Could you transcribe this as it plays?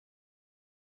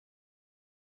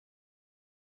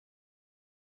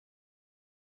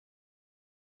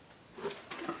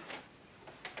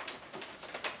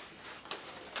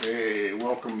Hey,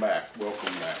 welcome back,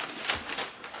 welcome back.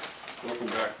 Welcome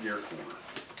back to Deer Corner.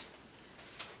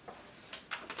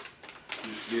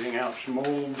 Just getting out some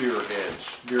old deer heads,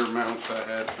 deer mounts I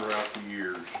had throughout the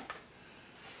years.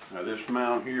 Now this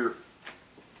mount here,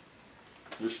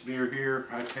 this deer here,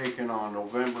 I taken on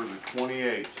November the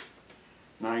 28th,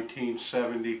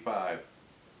 1975.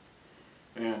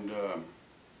 And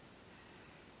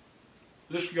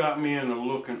this got me into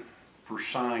looking for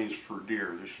signs for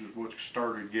deer. This is what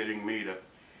started getting me to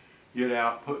get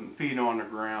out, putting feet on the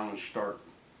ground and start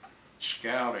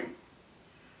scouting.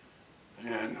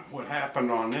 And what happened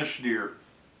on this deer,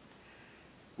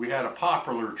 we had a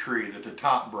poplar tree that the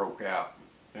top broke out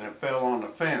and it fell on the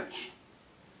fence.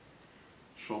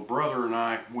 So brother and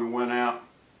I, we went out,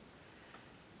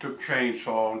 took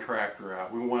chainsaw and tractor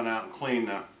out. We went out and cleaned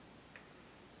the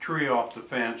tree off the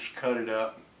fence, cut it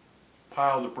up,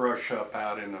 piled the brush up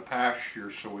out in the pasture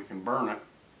so we can burn it.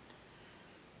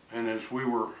 And as we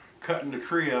were cutting the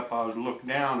tree up, I was looking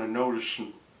down and noticed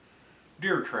some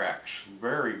deer tracks,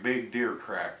 very big deer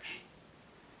tracks.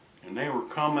 And they were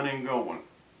coming and going,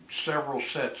 several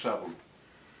sets of them.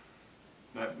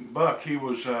 That buck, he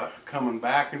was coming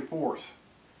back and forth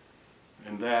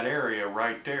in that area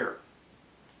right there.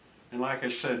 And like I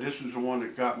said, this is the one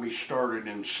that got me started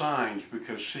in signs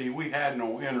because, see, we had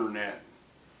no internet.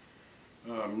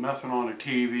 Nothing on the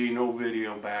TV, no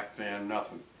video back then,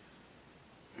 nothing.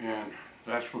 And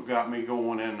that's what got me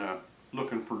going in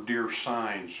looking for deer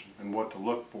signs and what to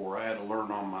look for. I had to learn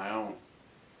on my own.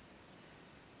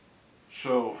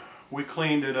 So we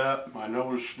cleaned it up. I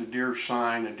noticed the deer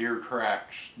sign, the deer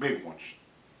tracks, big ones.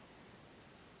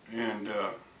 And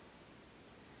a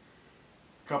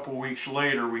couple weeks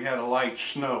later we had a light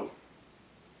snow.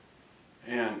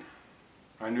 And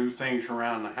I knew things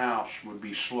around the house would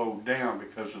be slowed down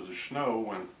because of the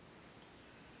snow, and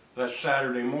that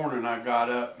Saturday morning I got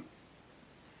up,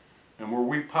 and where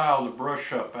we piled the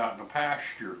brush up out in the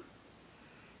pasture,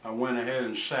 I went ahead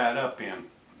and sat up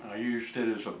in. I used it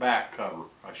as a back cover.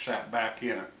 I sat back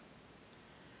in it.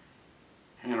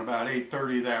 And about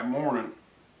 8:30 that morning,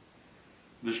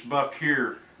 this buck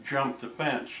here jumped the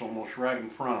fence almost right in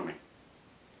front of me.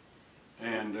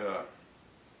 And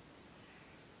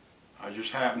I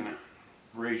just happened to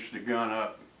raise the gun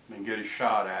up and get a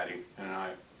shot at him, and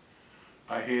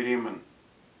I hit him, and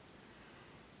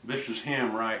this is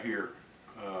him right here.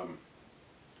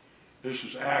 This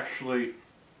is actually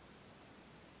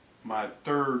my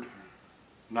third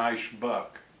nice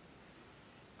buck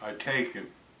I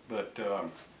taken, but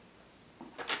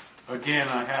again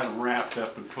I had them wrapped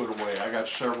up and put away. I got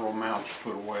several mounts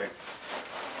put away,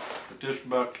 but this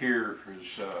buck here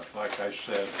is like I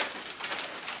said,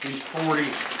 he's 48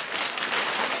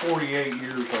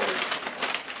 years old,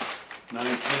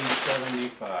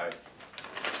 1975,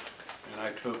 and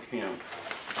I took him.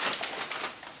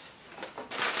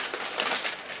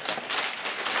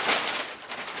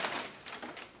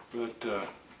 But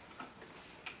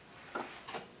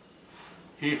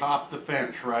he hopped the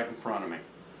fence right in front of me.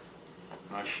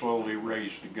 And I slowly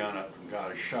raised the gun up and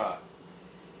got a shot.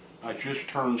 I just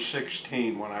turned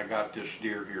 16 when I got this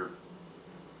deer here.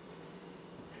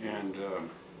 And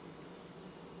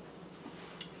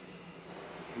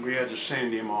we had to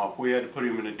send him off. We had to put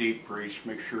him in a deep freeze,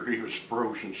 make sure he was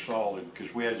frozen solid,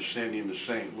 because we had to send him to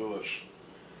St. Louis.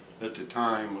 At the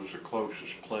time was the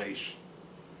closest place.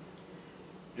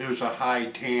 It was a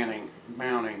hide tanning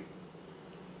mounting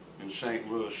in St.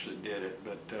 Louis that did it,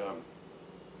 but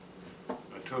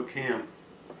I took him,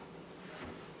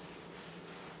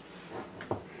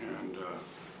 and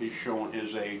he's showing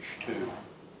his age too.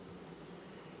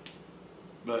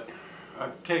 But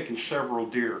I've taken several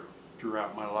deer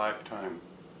throughout my lifetime,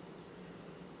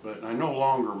 but I no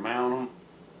longer mount them.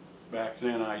 Back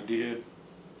then I did.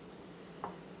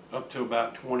 Up to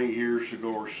about 20 years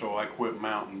ago or so I quit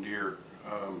mounting deer.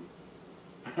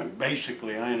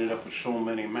 Basically I ended up with so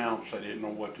many mounts I didn't know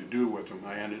what to do with them.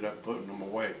 I ended up putting them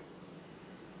away.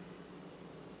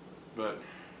 But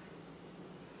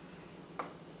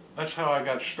that's how I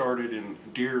got started in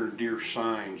deer and deer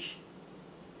signs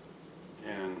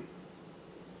and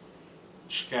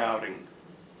scouting.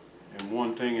 And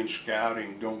one thing in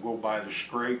scouting, don't go by the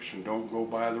scrapes and don't go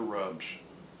by the rubs.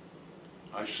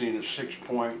 I seen a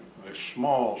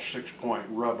small 6-point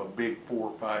rub a big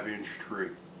 4 or 5 inch tree.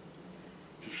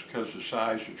 Just because the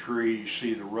size of the tree, you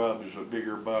see the rub is a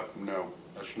bigger buck. No,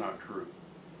 that's not true.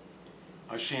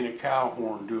 I seen a cow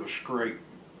horn do a scrape,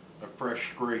 a fresh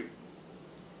scrape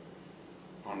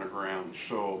on the ground.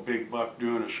 So a big buck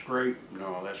doing a scrape,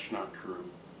 no, that's not true.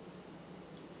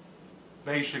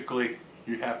 Basically,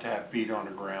 you have to have feet on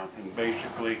the ground, and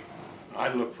basically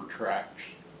I look for tracks.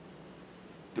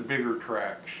 the bigger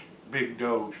tracks, big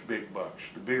does, big bucks.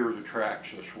 The bigger the tracks,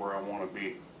 that's where I want to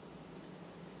be.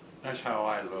 That's how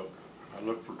I look. I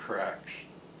look for tracks.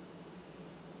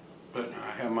 But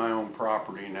I have my own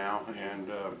property now, and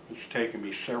it's taken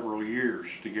me several years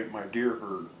to get my deer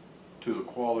herd to the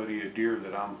quality of deer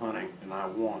that I'm hunting and I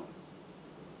want.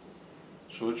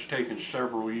 So it's taken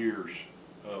several years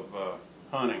of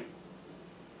hunting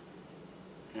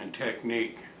and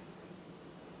technique,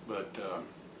 but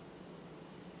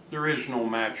there is no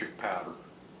magic powder.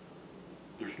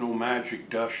 There's no magic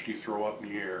dust you throw up in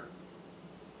the air.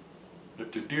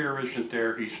 If the deer isn't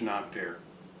there, he's not there.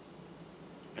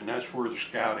 And that's where the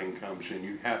scouting comes in.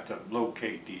 You have to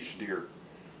locate these deer.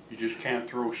 You just can't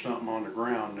throw something on the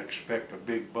ground and expect a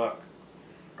big buck,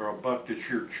 or a buck that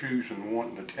you're choosing and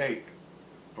wanting to take,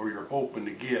 or you're hoping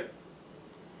to get,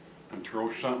 and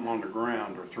throw something on the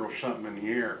ground or throw something in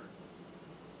the air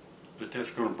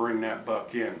that's going to bring that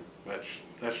buck in.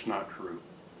 That's not true.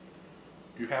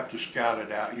 You have to scout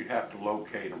it out. You have to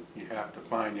locate them. You have to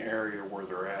find the area where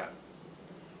they're at,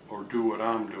 or do what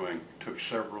I'm doing. It took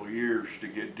several years to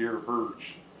get deer herds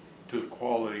to the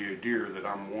quality of deer that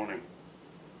I'm wanting.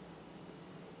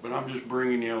 But I'm just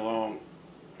bringing you along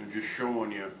and just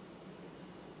showing you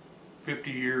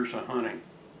 50 years of hunting,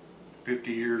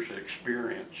 50 years of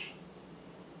experience,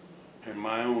 and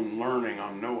my own learning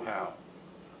on know-how,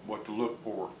 what to look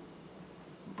for,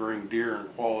 bring deer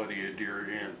and quality of deer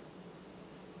in.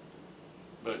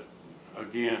 But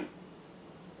again,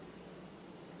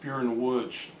 if you're in the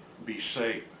woods, be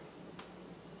safe.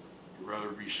 You'd rather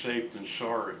be safe than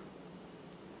sorry,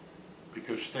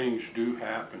 because things do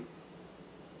happen.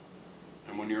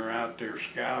 And when you're out there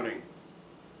scouting,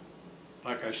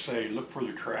 like I say, look for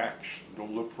the tracks.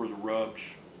 Don't look for the rubs.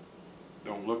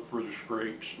 Don't look for the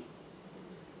scrapes.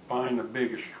 Find the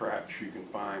biggest tracks you can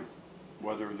find,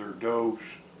 whether they're does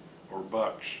or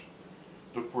bucks.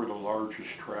 Look for the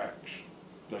largest tracks.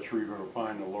 That's where you're going to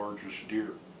find the largest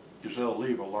deer, because they'll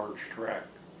leave a large track.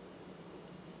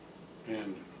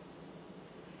 And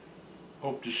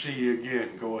hope to see you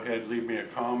again. Go ahead, leave me a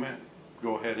comment.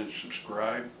 Go ahead and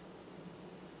subscribe.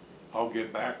 I'll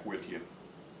get back with you.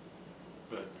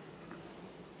 But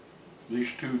these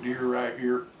two deer right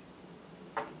here,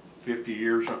 50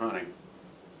 years of hunting.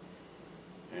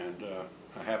 And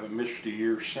I haven't missed a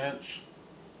year since.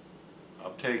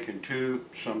 I've taken 2,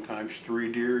 sometimes 3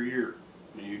 deer a year.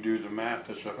 When you do the math,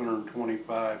 that's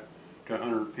 125 to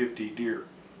 150 deer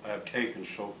I have taken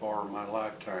so far in my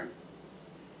lifetime.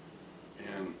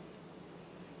 And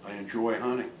I enjoy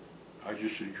hunting. I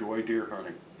just enjoy deer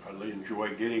hunting. I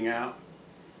enjoy getting out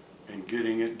and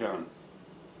getting it done.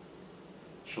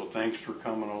 So thanks for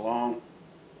coming along,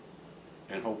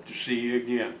 and hope to see you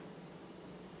again.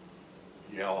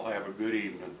 Y'all have a good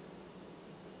evening.